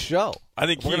before on this show. I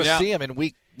think we're going to see him in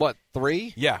week,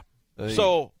 3? Yeah.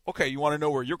 So, okay, you want to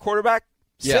know where your quarterback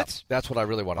sits? Yeah, that's what I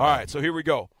really want to know. All right, so here we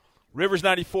go. Rivers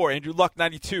 94, Andrew Luck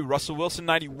 92, Russell Wilson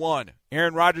 91,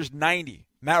 Aaron Rodgers 90,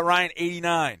 Matt Ryan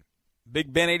 89,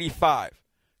 Big Ben 85,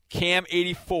 Cam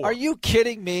 84. Are you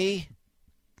kidding me?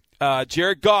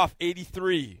 Jared Goff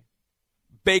 83.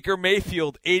 Baker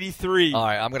Mayfield, 83. All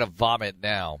right, I'm going to vomit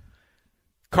now.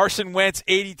 Carson Wentz,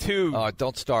 82.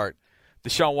 Don't start.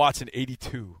 Deshaun Watson,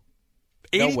 82.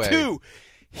 82. No way.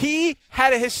 He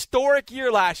had a historic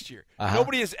year last year.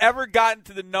 Nobody has ever gotten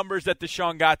to the numbers that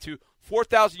Deshaun got to.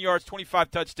 4,000 yards, 25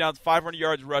 touchdowns, 500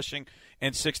 yards rushing,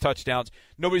 and 6 touchdowns.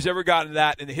 Nobody's ever gotten to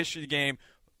that in the history of the game.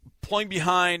 Playing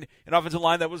behind an offensive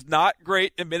line that was not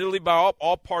great, admittedly, by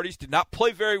all parties, did not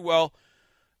play very well,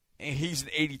 and he's an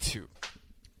 82.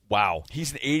 Wow.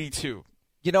 He's an 82.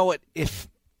 You know what? If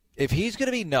he's going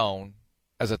to be known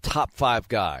as a top 5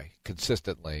 guy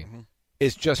consistently,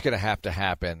 it's just going to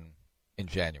happen in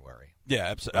January. Yeah,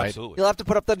 right? Absolutely. You'll have to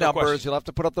put up the numbers. Question. You'll have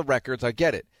to put up the records. I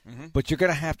get it. But you're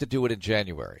going to have to do it in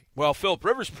January. Well, Phillip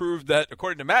Rivers proved that,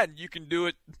 according to Madden, you can do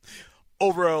it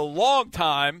over a long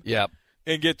time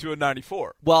and get to a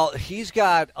 94. Well, he's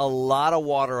got a lot of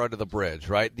water under the bridge,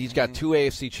 right? He's got 2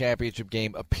 AFC Championship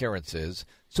game appearances.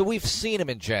 So we've seen him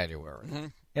in January.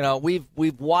 You know, we've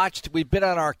been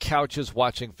on our couches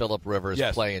watching Phillip Rivers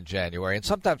play in January and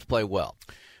sometimes play well.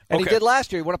 And he did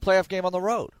last year. He won a playoff game on the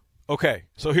road. Okay,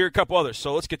 so here are a couple others.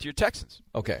 So let's get to your Texans.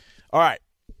 Okay. All right,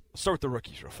 let's start with the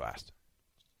rookies real fast.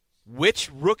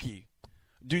 Which rookie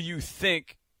do you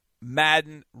think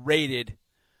Madden rated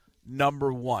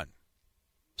number 1?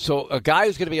 So a guy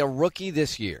who's going to be a rookie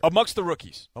this year. Amongst the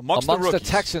rookies. Amongst the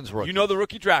Texans rookies. You know the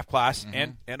rookie draft class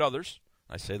and others.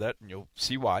 I say that, and you'll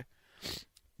see why.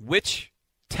 Which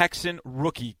Texan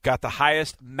rookie got the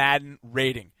highest Madden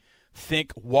rating?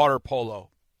 Think water polo.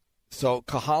 So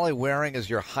Kahale Waring is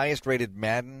your highest-rated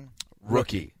Madden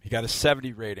rookie. He got a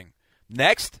 70 rating.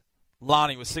 Next,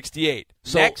 Lonnie was 68.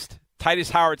 So, next, Titus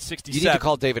Howard, 67. You need to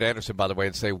call David Anderson, by the way,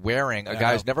 and say Waring, a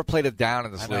guy who's never played a down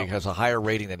in this league, has a higher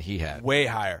rating than he had. Way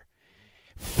higher.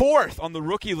 Fourth on the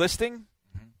rookie listing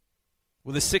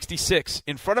with a 66.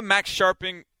 In front of Max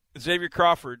Sharping, Xavier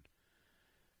Crawford,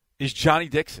 is Johnny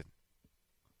Dixon.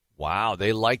 Wow,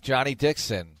 they like Johnny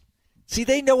Dixon. See,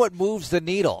 they know what moves the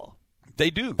needle. They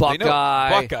do.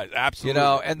 Buckeye. Buckeye, absolutely. You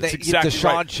know, and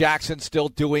Deshaun Jackson still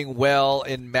doing well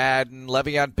in Madden.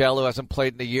 Le'Veon Bell, who hasn't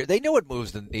played in a year. They know what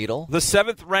moves the needle. The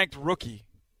 7th-ranked rookie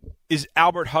is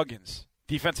Albert Huggins,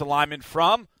 defensive lineman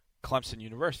from Clemson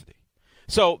University.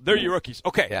 So they're your rookies.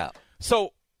 Okay. Yeah.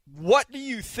 So what do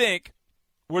you think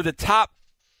were the top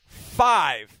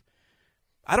 5?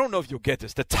 I don't know if you'll get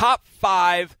this. The top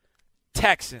 5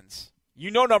 Texans.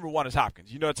 You know number 1 is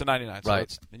Hopkins. You know it's a 99.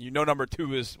 Right. And you know number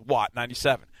 2 is Watt,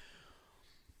 97.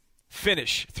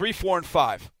 Finish 3, 4, and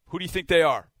 5. Who do you think they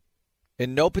are?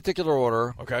 In no particular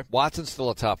order. Okay. Watson's still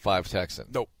a top 5 Texan.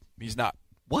 Nope. He's not.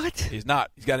 What? He's not.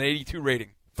 He's got an 82 rating.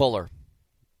 Fuller.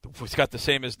 He's got the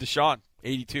same as Deshaun,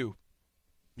 82.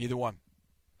 Neither one.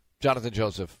 Jonathan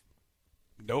Joseph.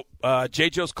 Nope. J.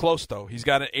 Joe's close, though. He's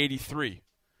got an 83.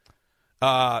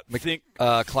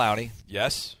 Clowney.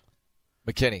 Yes.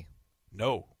 McKinney.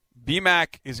 No.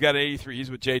 B-Mac has got an 83.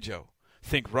 He's with J. Joe.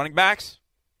 Think running backs.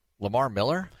 Lamar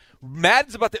Miller.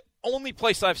 Madden's about the only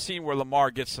place I've seen where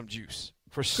Lamar gets some juice.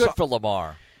 Good for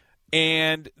Lamar.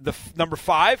 And the number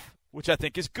 5, which I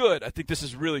think is good. I think this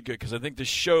is really good because I think this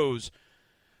shows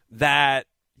that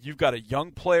you've got a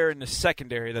young player in the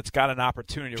secondary that's got an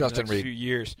opportunity over the next few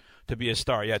years to be a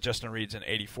star. Yeah, Justin Reed's an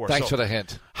 84. Thanks for the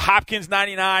hint. Hopkins,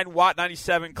 99. Watt,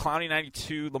 97. Clowney,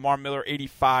 92. Lamar Miller,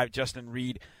 85. Justin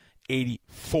Reed,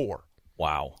 84.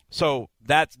 Wow. So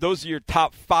those are your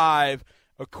top 5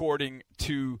 according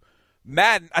to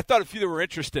Madden. I thought a few that were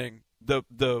interesting. The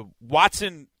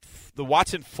Watson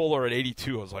Fuller at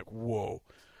 82. I was like, whoa.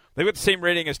 They got the same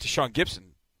rating as Deshaun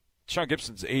Gibson. Deshaun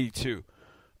Gibson's 82.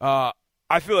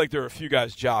 I feel like there are a few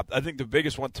guys jobbed. I think the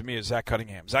biggest one to me is Zach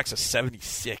Cunningham. Zach's a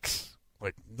 76.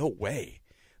 Like, no way.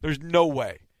 There's no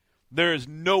way. There is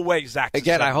no way Zach's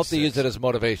Again, a 76. I hope they use it as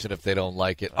motivation if they don't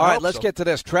like it. All right, let's get to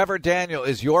this. Trevor Daniel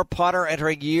is your punter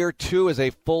entering year 2 as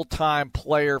a full-time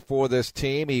player for this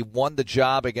team. He won the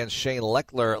job against Shane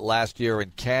Lechler last year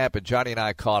in camp, and Johnny and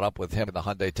I caught up with him in the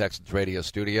Hyundai Texans radio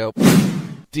studio.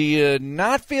 Do you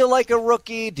not feel like a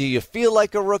rookie? Do you feel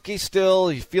like a rookie still?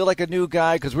 You feel like a new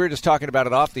guy? Because we were just talking about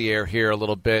it off the air here a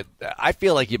little bit. I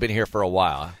feel like you've been here for a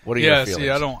while. What are your feelings?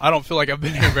 Yeah, I don't feel like I've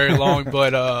been here very long,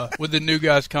 but with the new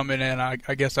guys coming in, I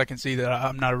guess I can see that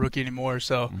I'm not a rookie anymore,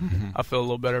 so I feel a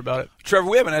little better about it. Trevor,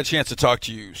 we haven't had a chance to talk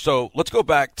to you, so let's go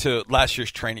back to last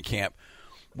year's training camp.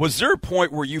 Was there a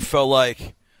point where you felt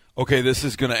like, okay, this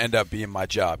is going to end up being my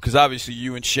job? Because obviously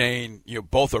you and Shane,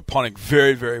 both are punting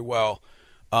very, very well.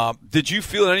 Did you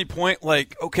feel at any point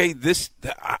like, okay,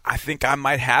 I think I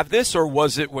might have this, or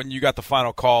was it when you got the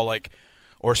final call,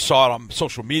 or saw it on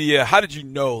social media? How did you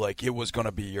know it was going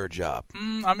to be your job?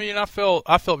 I mean, I felt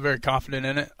very confident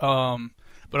in it,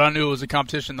 but I knew it was a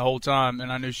competition the whole time,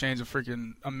 and I knew Shane's a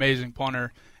freaking amazing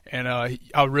punter, and I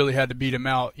really had to beat him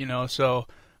out, So,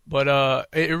 but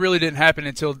it really didn't happen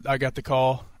until I got the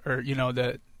call, or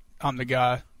that I'm the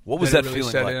guy. What was that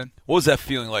feeling like? What was that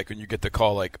feeling like when you get the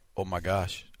call? Oh my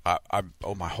gosh,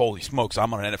 oh my holy smokes,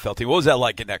 I'm on an NFL team. What was that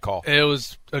like getting that call? It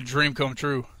was a dream come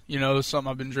true. It was something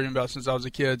I've been dreaming about since I was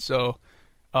a kid. So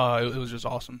it was just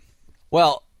awesome.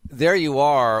 Well, there you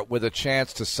are with a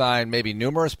chance to sign maybe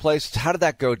numerous places. How did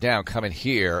that go down coming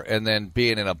here and then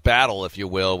being in a battle, if you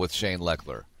will, with Shane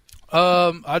Lechler?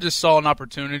 I just saw an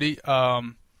opportunity.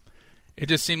 It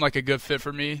just seemed like a good fit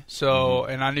for me. So,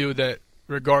 and I knew that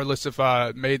regardless if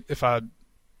I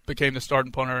became the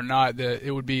starting punter or not, that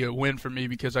it would be a win for me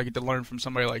because I get to learn from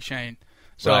somebody like Shane.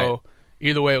 So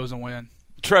Either way, it was a win.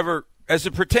 Trevor, as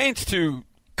it pertains to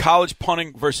college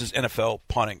punting versus NFL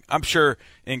punting, I'm sure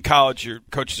in college your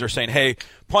coaches are saying, hey,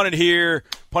 punt it here,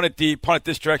 punt it deep, punt it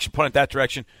this direction, punt it that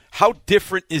direction. How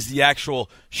different is the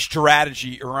actual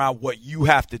strategy around what you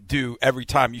have to do every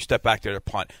time you step back there to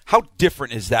punt? How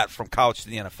different is that from college to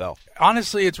the NFL?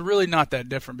 Honestly, it's really not that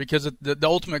different because the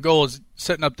ultimate goal is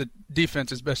setting up the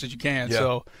defense as best as you can. Yeah.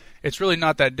 So it's really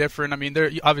not that different. I mean,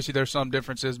 there's some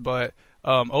differences, but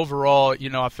overall,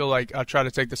 I feel like I try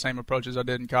to take the same approach as I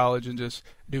did in college and just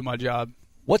do my job.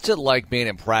 What's it like being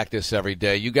in practice every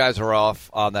day? You guys are off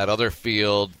on that other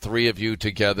field, 3 of you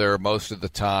together most of the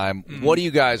time. Mm-hmm. What are you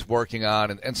guys working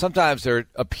on? And sometimes there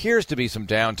appears to be some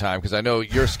downtime because I know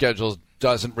your schedule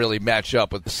doesn't really match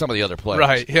up with some of the other players.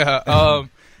 Right, yeah.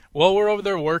 Well, we're over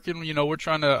there working. We're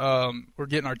trying to we're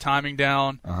getting our timing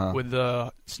down with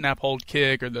the snap, hold,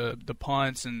 kick, or the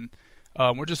punts, and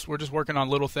we're just working on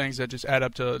little things that just add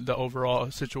up to the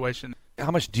overall situation. How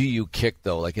much do you kick,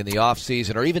 though, like in the off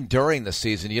season or even during the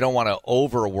season? You don't want to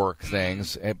overwork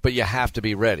things, but you have to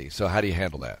be ready. So how do you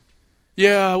handle that?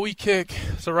 Yeah, we kick.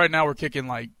 So right now we're kicking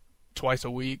twice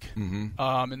a week.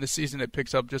 Mm-hmm. In the season it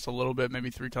picks up just a little bit, maybe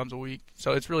 3 times a week.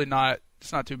 So it's really not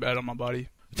too bad on my body.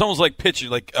 It's almost like pitching.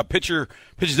 Like a pitcher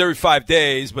pitches every 5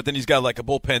 days, but then he's got a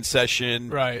bullpen session,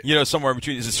 right? Somewhere in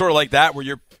between. Is it sort of like that, where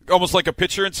you're almost like a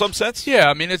pitcher in some sense? Yeah,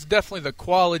 I mean it's definitely the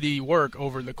quality work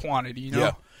over the quantity.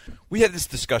 Yeah. We had this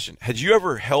discussion. Had you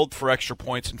ever held for extra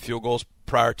points and field goals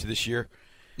prior to this year?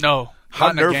 No. How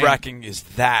not in a game. nerve-wracking is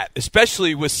that,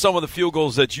 especially with some of the field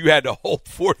goals that you had to hold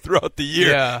for throughout the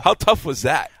year? Yeah. How tough was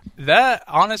that? That,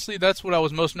 honestly, that's what I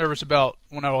was most nervous about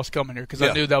when I was coming here because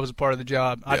Yeah. I knew that was a part of the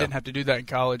job. I Yeah. didn't have to do that in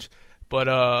college. But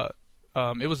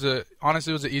it was an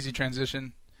easy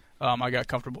transition. I got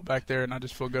comfortable back there, and I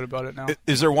just feel good about it now.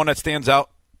 Is there one that stands out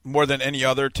more than any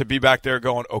other to be back there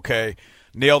going, okay,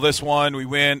 nail this one, we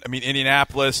win? I mean,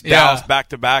 Indianapolis, Yeah. Dallas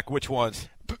back-to-back, which ones?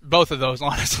 Both of those,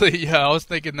 honestly. Yeah, I was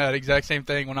thinking that exact same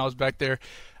thing when I was back there.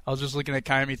 I was just looking at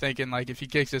Kyrie thinking, like, if he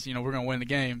kicks this, we're going to win the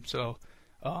game. So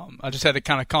I just had to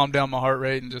kind of calm down my heart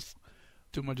rate and just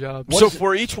do my job. So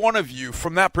for each one of you,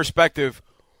 from that perspective,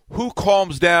 who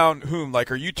calms down whom?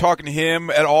 Like, are you talking to him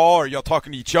at all? Are y'all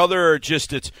talking to each other? Or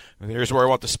just here's where I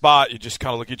want the spot. You just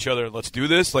kind of look at each other and let's do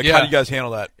this? Like, Yeah. how do you guys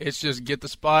handle that? It's just get the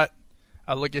spot.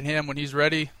 I look at him when he's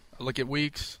ready. I look at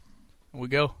Weeks, and we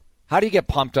go. How do you get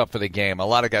pumped up for the game? A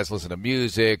lot of guys listen to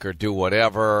music or do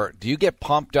whatever. Do you get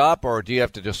pumped up, or do you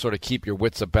have to just sort of keep your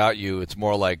wits about you? It's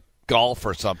more like golf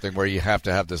or something where you have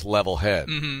to have this level head.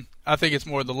 Mm-hmm. I think it's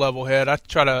more the level head. I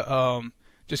try to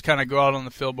just kind of go out on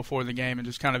the field before the game and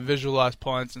just kind of visualize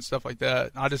punts and stuff like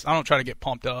that. I don't try to get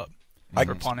pumped up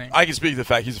for punting. I can speak to the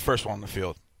fact he's the first one on the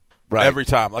field. Right. Every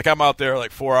time. Like, I'm out there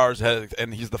like 4 hours ahead,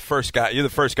 and he's the first guy. You're the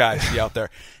first guy I see out there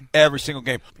every single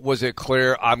game. Was it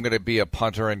clear I'm going to be a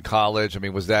punter in college? I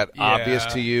mean, was that Yeah. obvious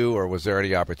to you, or was there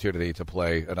any opportunity to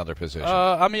play another position?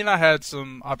 I had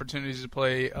some opportunities to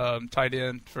play tight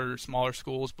end for smaller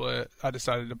schools, but I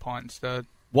decided to punt instead.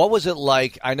 What was it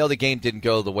like? I know the game didn't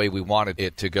go the way we wanted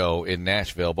it to go in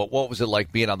Nashville, but what was it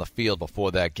like being on the field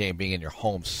before that game, being in your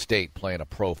home state playing a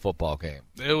pro football game?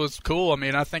 It was cool. I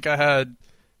mean, I think I had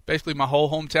basically my whole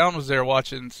hometown was there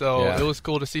watching, so Yeah. it was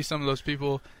cool to see some of those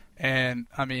people. And,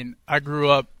 I mean, I grew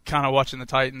up kind of watching the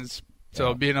Titans,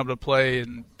 so being able to play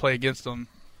against them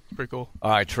is pretty cool.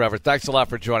 All right, Trevor, thanks a lot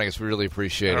for joining us. We really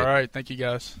appreciate it. All right, thank you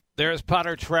guys. There's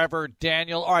punter Trevor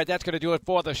Daniel. All right, that's going to do it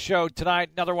for the show tonight.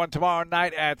 Another one tomorrow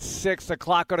night at 6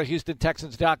 o'clock. Go to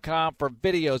HoustonTexans.com for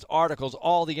videos, articles,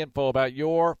 all the info about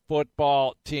your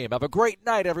football team. Have a great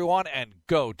night, everyone, and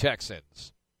go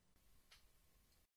Texans.